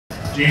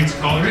James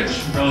Coleridge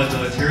from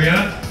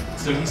Gelateria.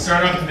 So he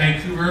started off in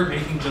Vancouver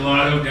making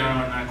gelato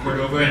down on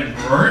Cordova and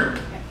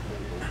Broward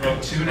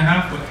about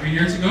 3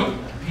 years ago.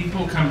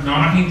 People come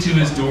knocking to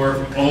his door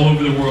from all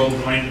over the world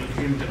wanting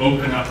him to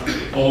open up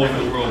all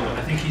over the world. But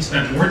I think he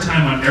spent more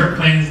time on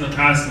airplanes in the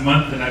past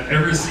month than I've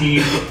ever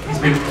seen. He's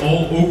been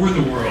all over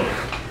the world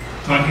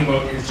talking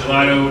about his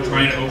gelato,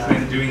 trying to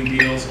open, doing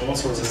deals, all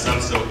sorts of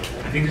stuff. So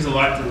I think there's a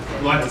lot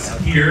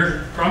to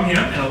hear from him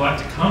and a lot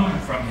to come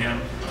from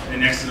him in the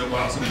next little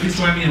while. So please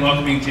join me in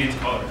welcoming James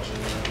Coleridge.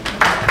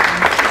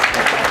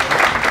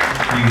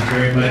 Thank you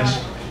very much.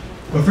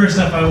 Well, first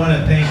off, I want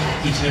to thank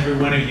each and every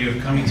one of you for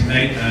coming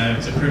tonight.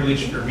 It's a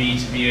privilege for me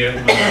to be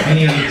among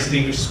many other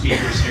distinguished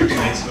speakers here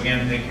tonight. So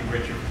again, thank you,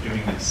 Richard, for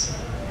doing this.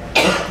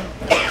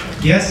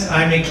 Yes,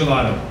 I make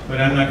gelato,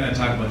 but I'm not going to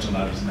talk about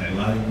gelato tonight. A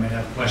lot of you might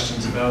have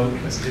questions about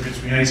what's the difference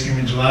between ice cream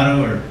and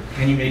gelato, or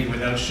can you make it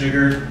without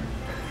sugar?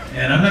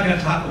 And I'm not going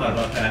to talk a lot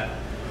about that.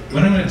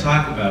 What I'm going to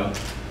talk about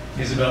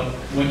is about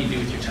what you do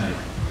with your time.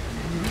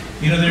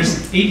 You know,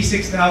 there's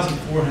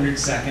 86,400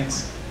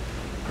 seconds,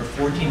 or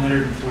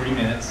 1,440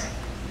 minutes,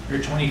 or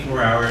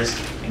 24 hours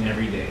in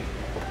every day.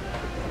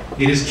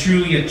 It is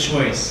truly a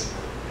choice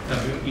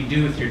of what you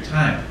do with your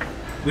time.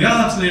 We all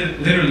have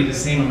literally the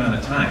same amount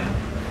of time.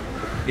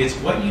 It's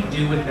what you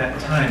do with that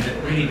time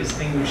that really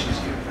distinguishes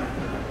you.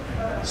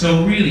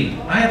 So really,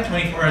 I have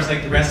 24 hours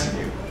like the rest of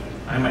you.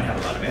 I might have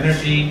a lot of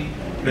energy,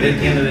 but at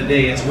the end of the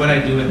day, it's what I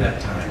do with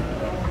that time.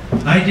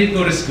 I did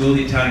go to school,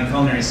 the Italian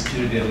Culinary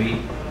Institute of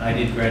Italy. I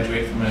did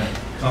graduate from a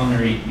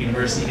culinary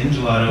university in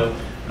gelato.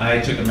 I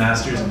took a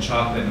master's in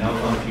chocolate and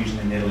alcohol infusion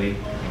in Italy.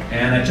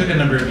 And I took a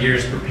number of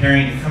years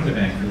preparing to come to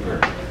Vancouver.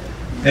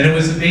 And it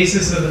was the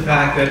basis of the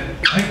fact that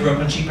I grew up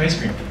on cheap ice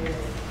cream.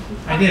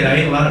 I did. I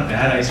ate a lot of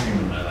bad ice cream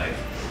in my life.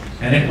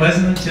 And it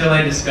wasn't until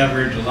I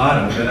discovered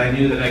gelato that I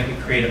knew that I could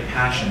create a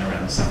passion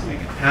around something.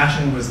 And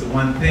passion was the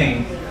one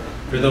thing,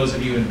 for those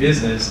of you in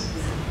business,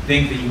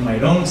 think that you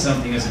might own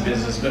something as a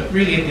business, but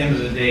really at the end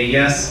of the day,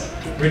 yes,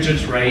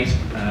 Richard's right.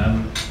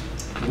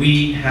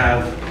 We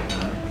have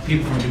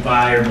people from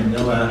Dubai or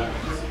Manila,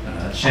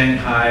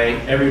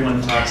 Shanghai.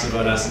 Everyone talks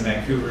about us in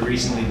Vancouver.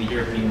 Recently, the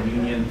European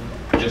Union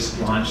just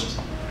launched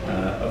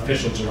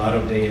official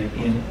Gelato Day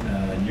in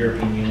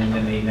European Union,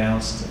 and they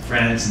announced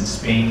France and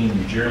Spain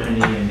and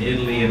Germany and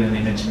Italy, and then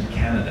they mentioned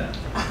Canada.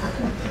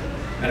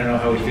 I don't know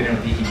how we fit in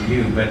with the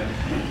EU, but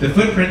the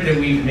footprint that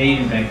we've made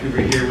in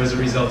Vancouver here was a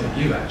result of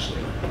you, actually.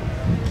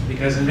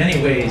 Because in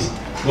many ways,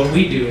 what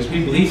we do is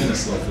we believe in the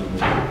slow food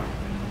movement.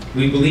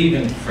 We believe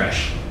in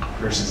fresh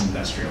versus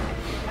industrial.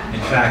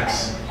 In fact,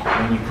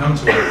 when you come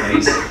to our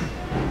place,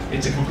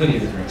 it's a completely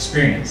different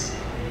experience.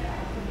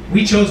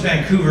 We chose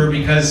Vancouver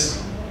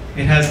because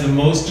it has the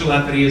most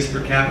gelaterias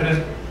per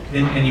capita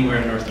than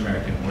anywhere in North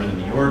America, more than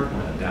New York,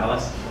 more than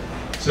Dallas.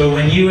 So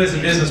when you as a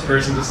business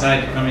person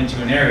decide to come into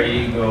an area,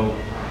 you go,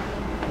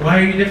 why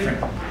are you different?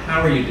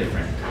 How are you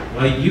different?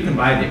 Well, you can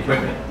buy the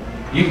equipment.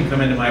 You can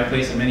come into my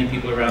place, and many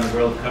people around the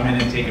world come in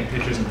and take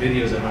pictures and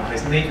videos of my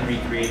place, and they can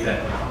recreate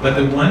that. But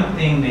the one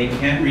thing they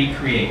can't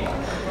recreate,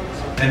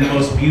 and the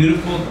most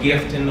beautiful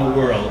gift in the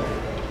world,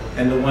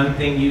 and the one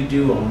thing you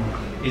do own,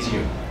 is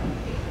you.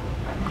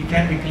 You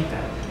can't repeat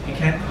that. You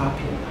can't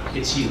copy it.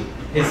 It's you.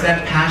 It's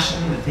that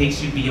passion that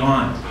takes you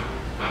beyond.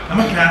 I'm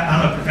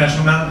a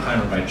professional mountain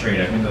climber by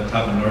trade. I've been to the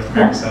top of North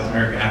America, South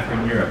America,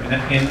 Africa, and Europe.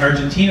 And in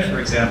Argentina, for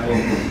example,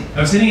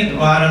 I was sitting at the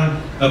bottom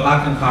of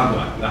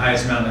Aconcagua, the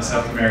highest mountain in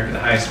South America, the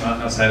highest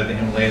mountain outside of the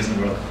Himalayas in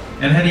the world.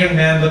 And I had a young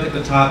man look at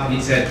the top, and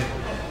he said,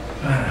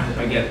 I hope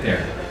I get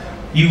there.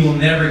 You will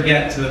never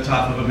get to the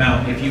top of a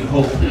mountain if you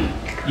hope.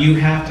 You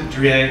have to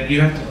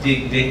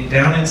dig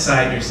down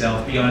inside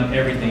yourself beyond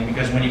everything,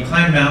 because when you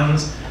climb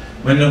mountains,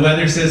 when the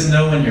weather says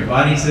no, when your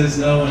body says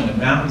no, when the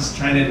mountain's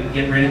trying to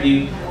get rid of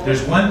you,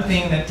 there's one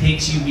thing that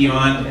takes you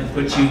beyond and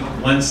puts you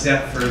one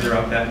step further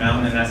up that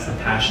mountain, and that's the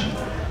passion.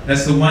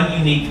 That's the one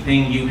unique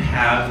thing you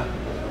have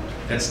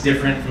that's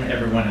different from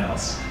everyone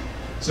else.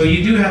 So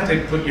you do have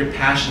to put your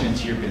passion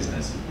into your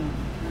business.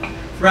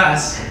 For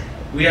us,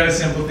 we have a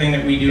simple thing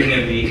that we do in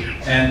Italy,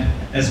 and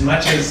as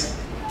much as,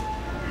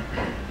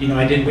 you know,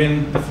 I did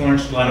win the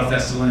Florence Gelato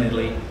Festival in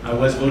Italy. I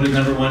was voted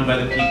 #1 by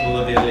the people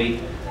of Italy.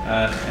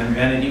 And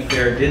Vanity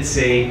Fair did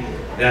say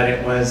that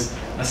it was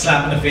a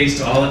slap in the face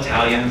to all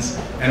Italians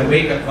and a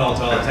wake-up call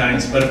to all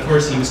Italians, but of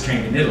course he was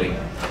trained in Italy.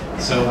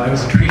 So I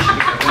was appreciative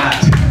of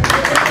that.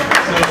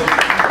 So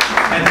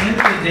at the end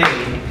of the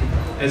day,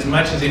 as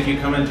much as if you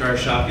come into our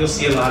shop, you'll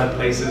see a lot of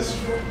places,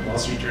 Wall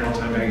Street Journal,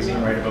 Time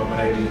Magazine, write about what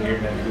I do here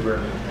in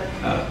Vancouver.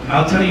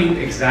 I'll tell you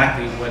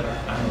exactly what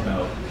I'm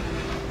about.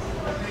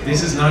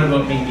 This is not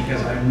about me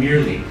because I'm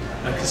merely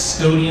a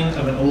custodian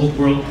of an old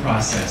world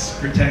process,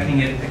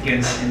 protecting it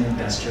against an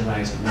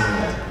industrialized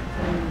world.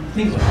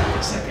 Think about that for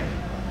a second.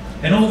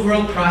 An old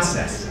world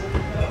process.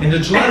 In the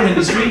gelato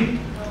industry,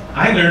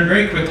 I learned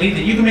very quickly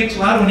that you can make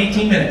gelato in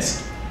 18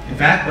 minutes. In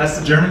fact, bless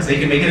the Germans, they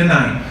can make it in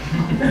 9.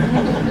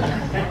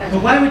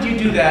 But why would you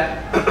do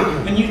that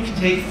when you can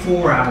take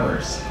 4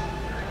 hours?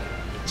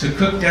 to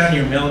cook down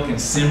your milk and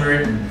simmer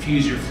it and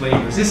infuse your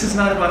flavors. This is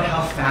not about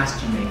how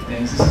fast you make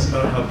things, this is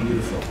about how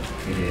beautiful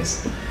it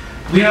is.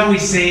 We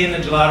always say in the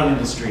gelato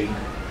industry,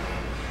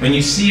 when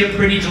you see a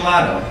pretty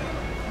gelato,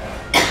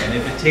 and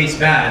if it tastes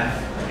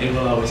bad, it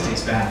will always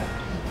taste bad.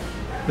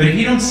 But if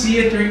you don't see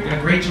a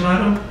great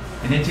gelato,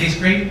 and it tastes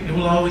great, it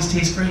will always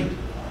taste great.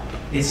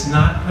 It's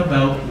not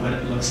about what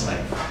it looks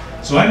like.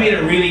 So I made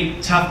a really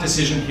tough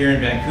decision here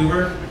in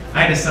Vancouver.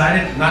 I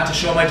decided not to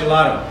show my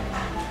gelato.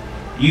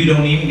 You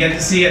don't even get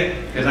to see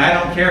it, because I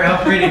don't care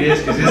how pretty it is,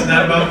 because it's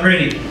not about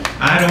pretty.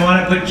 I don't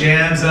want to put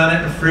jams on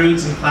it and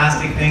fruits and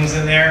plastic things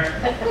in there,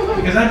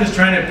 because I'm just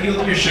trying to appeal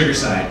to your sugar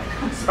side.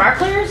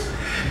 Sparklers?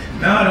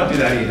 No, I don't do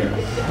that either.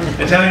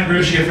 Italian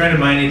Brucci, a friend of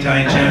mine,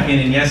 Italian champion,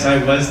 and yes,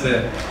 I was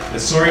the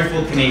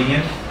sorrowful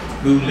Canadian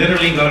who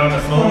literally got on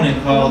the phone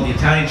and called the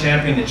Italian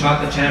champion, the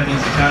chocolate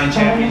champions, Italian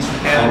champions from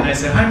Canada, and I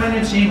said, hi, my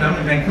name's James, I'm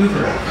in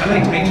Vancouver. I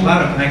like to make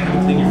gelato, can I come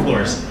and clean your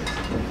floors?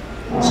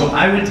 So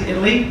I went to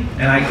Italy,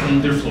 and I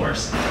cleaned their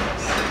floors.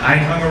 I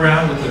hung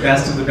around with the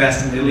best of the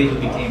best in Italy who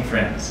became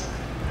friends.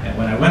 And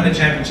when I won the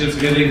championships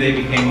of Italy, they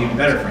became even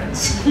better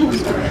friends.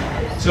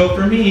 So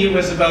for me, it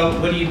was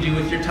about what do you do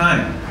with your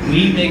time?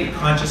 We make a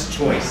conscious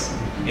choice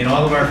in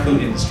all of our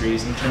food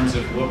industries in terms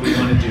of what we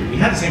want to do. We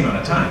have the same amount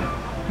of time.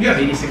 You have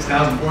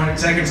 86,400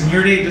 seconds in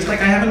your day, just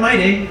like I have in my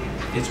day.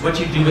 It's what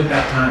you do with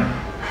that time.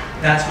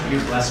 That's what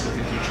you're blessed with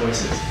your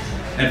choices.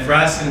 And for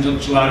us in the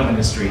gelato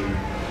industry,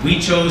 we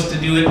chose to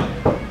do it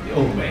the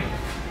old way.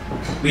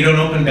 We don't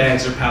open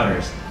bags or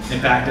powders. In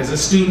fact, as a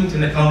student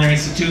in the Culinary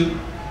Institute,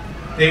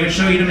 they would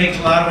show you to make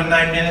gelato in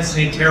 9 minutes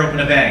and they'd tear open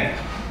a bag.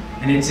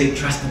 And they'd say,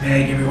 trust the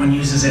bag, everyone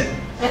uses it.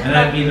 And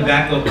I'd be in the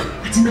back go,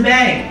 what's in the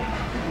bag?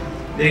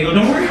 They go,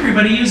 don't worry,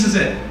 everybody uses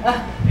it.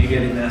 Maybe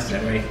I didn't ask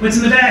that right. What's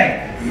in the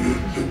bag?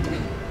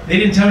 They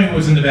didn't tell me what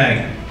was in the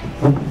bag.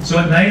 So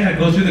at night, I'd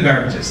go through the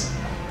garbages.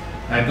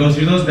 I'd go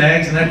through those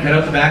bags and I'd cut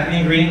out the back of the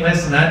ingredient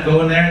list and I'd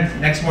go in there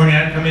and next morning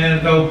I'd come in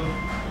and go,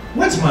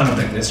 what's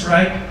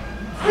monoglyceride?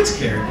 What's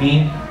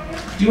carotene?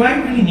 Do I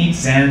really need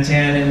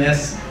xanthan in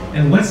this?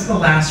 And what's the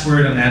last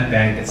word on that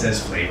bag that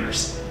says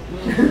flavors?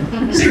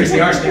 Seriously,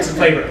 arsenic's a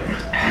flavor.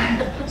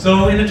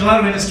 So in the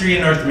gelato industry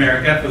in North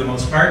America, for the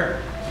most part,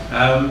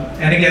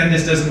 and again,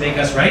 this doesn't make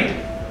us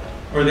right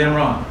or them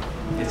wrong.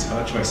 It's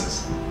about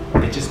choices.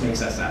 It just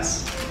makes us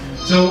us.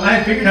 So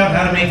I figured out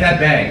how to make that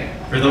bag.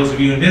 For those of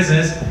you in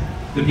business,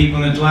 the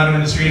people in the gelato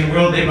industry in the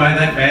world, they buy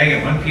that bag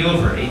at 1 kilo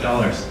for $8.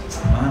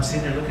 Well, I'm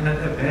sitting there looking at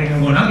that bag and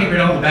I'm going, I'll get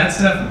rid of all the bad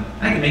stuff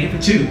and I can make it for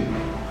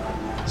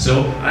 $2.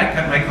 So I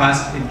cut my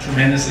costs in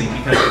tremendously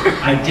because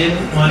I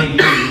didn't want to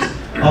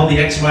use all the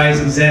X, Y's,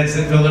 and Z's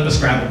that filled up a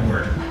Scrabble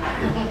board.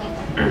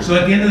 So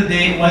at the end of the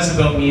day, it was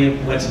about me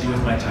and what to do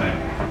with my time.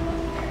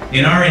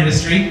 In our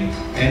industry,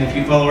 and if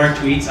you follow our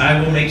tweets, I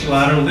will make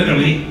gelato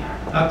literally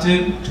up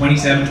to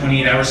 27,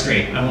 28 hours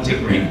straight. I won't take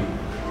a break.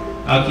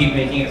 I'll keep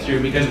making it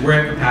through because we're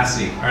at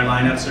capacity. Our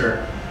lineups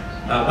are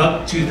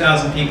about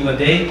 2,000 people a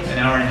day, an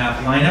hour and a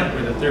half lineup.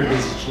 We're the third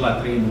busiest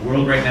gelateria in the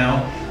world right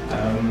now.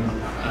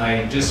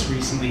 I just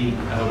recently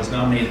was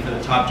nominated for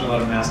the top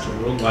Gelato Maestro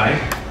worldwide.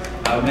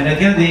 And at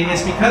the end of the day,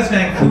 it's because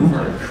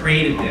Vancouver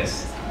created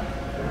this.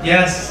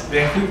 Yes,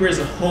 Vancouver is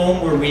a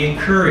home where we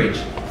encourage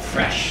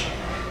fresh.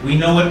 We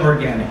know what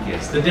organic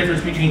is, the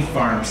difference between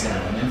farm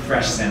salmon and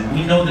fresh salmon.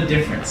 We know the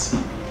difference.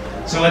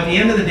 So at the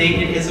end of the day,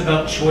 it is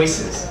about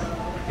choices.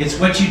 It's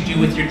what you do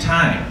with your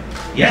time.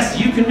 Yes,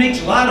 you can make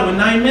gelato in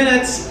 9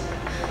 minutes,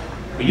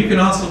 but you can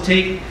also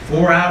take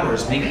 4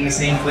 hours making the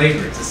same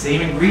flavor. It's the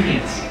same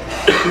ingredients.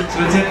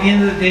 So it's at the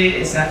end of the day,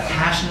 it's that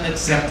passion that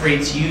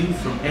separates you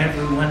from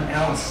everyone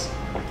else.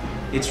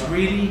 It's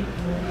really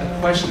a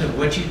question of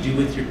what you do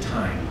with your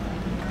time.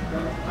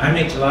 I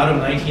make gelato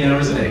 19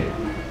 hours a day.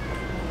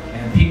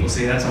 And people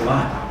say that's a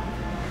lot.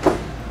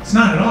 It's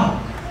not at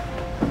all.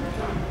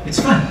 It's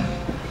fun.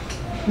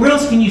 Where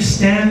else can you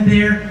stand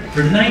there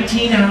for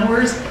 19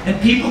 hours and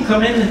people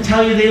come in and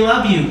tell you they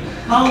love you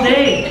all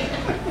day?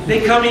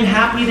 They come in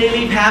happy, they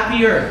leave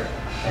happier.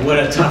 What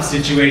a tough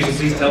situation,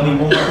 please tell me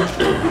more.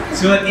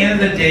 So at the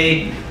end of the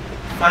day,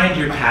 find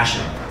your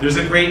passion. There's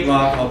a great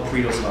law called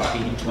Pareto's Law,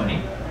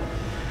 80-20.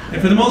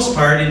 And for the most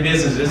part in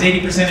businesses,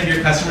 80% of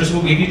your customers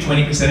will give you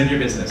 20% of your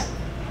business.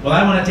 Well,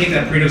 I want to take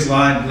that Pareto's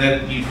Law and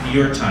let you do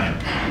your time.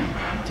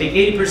 Take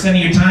 80% of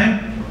your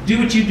time, do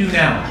what you do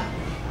now.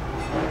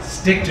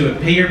 Stick to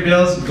it, pay your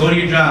bills, go to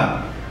your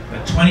job.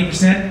 But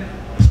 20%,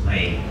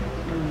 play.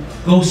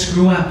 Go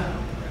screw up.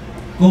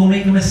 Go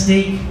make a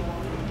mistake.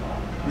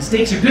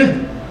 Mistakes are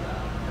good.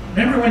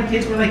 Remember when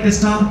kids were like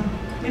this tall?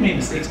 They made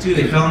mistakes too,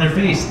 they fell on their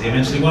face, they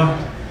eventually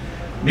walked.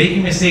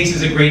 Making mistakes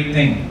is a great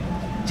thing.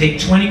 Take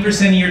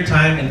 20% of your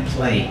time and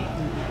play.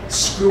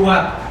 Screw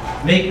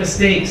up, make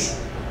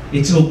mistakes.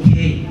 It's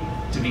okay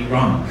to be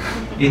wrong.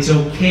 It's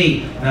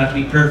okay not to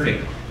be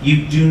perfect.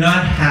 You do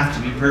not have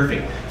to be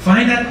perfect.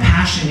 Find that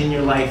passion in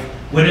your life,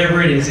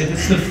 whatever it is. If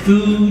it's the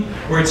food,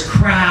 or it's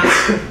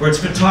crafts, or it's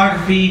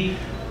photography,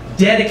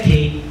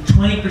 dedicate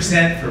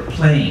 20% for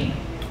playing.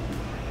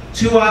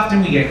 Too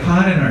often we get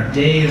caught in our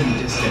day and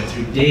we just get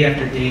through day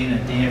after day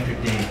and day after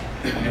day.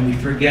 and we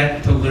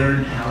forget to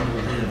learn how to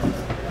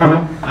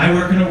live. I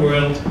work in a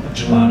world of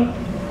gelato.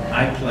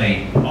 I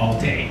play all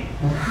day.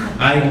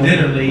 I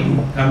literally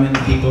come in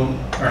and people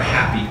are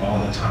happy all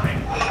the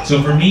time.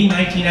 So for me,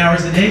 19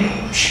 hours a day,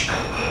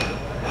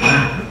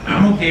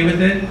 I'm okay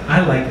with it.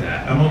 I like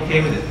that. I'm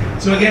okay with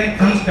it. So again, it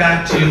comes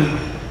back to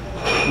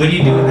what do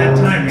you do with that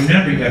time?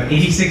 Remember, you have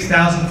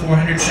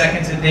 86,400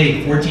 seconds a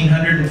day,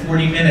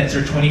 1,440 minutes,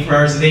 or 24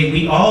 hours a day.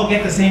 We all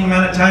get the same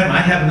amount of time. I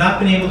have not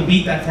been able to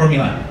beat that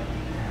formula.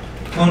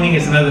 Cloning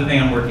is another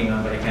thing I'm working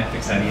on, but I can't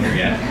fix that either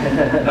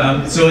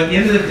yet. So at the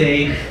end of the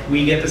day,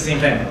 we get the same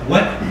time.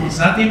 It's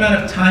not the amount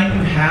of time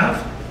you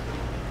have,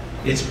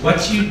 it's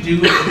what you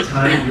do at the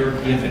time you're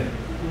given.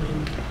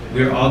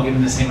 We're all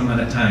given the same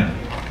amount of time.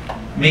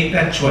 Make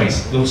that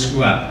choice, go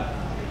screw up.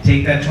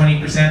 Take that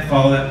 20%,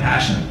 follow that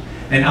passion.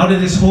 And out of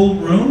this whole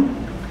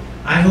room,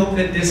 I hope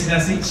that this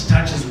message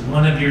touches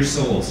one of your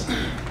souls.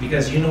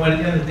 Because you know what, at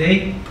the end of the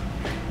day,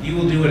 you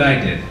will do what I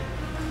did.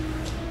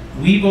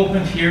 We've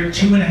opened here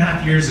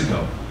 2.5 years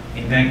ago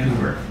in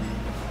Vancouver.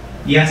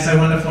 Yes, I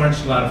won the Florence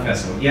Gelato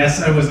Festival.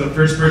 Yes, I was the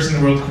first person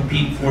in the world to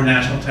compete in 4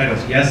 national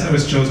titles. Yes, I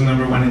was chosen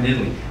 #1 in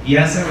Italy.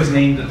 Yes, I was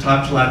named the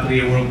top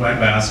gelateria worldwide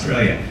by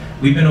Australia.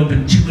 We've been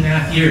open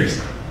 2.5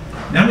 years.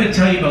 Now I'm going to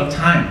tell you about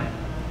time.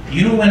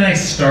 You know when I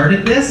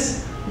started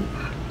this?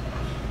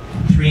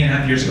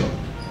 3.5 years ago.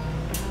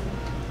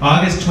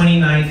 August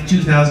 29th,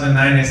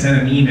 2009, I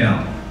sent an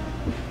email.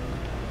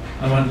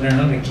 I wanted to learn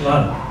how to make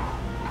gelato.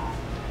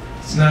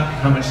 It's not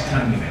how much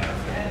time you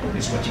have,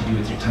 it's what you do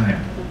with your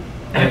time.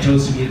 I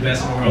chose to be the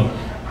best in the world.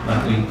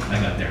 Luckily,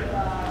 I got there.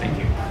 Thank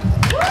you.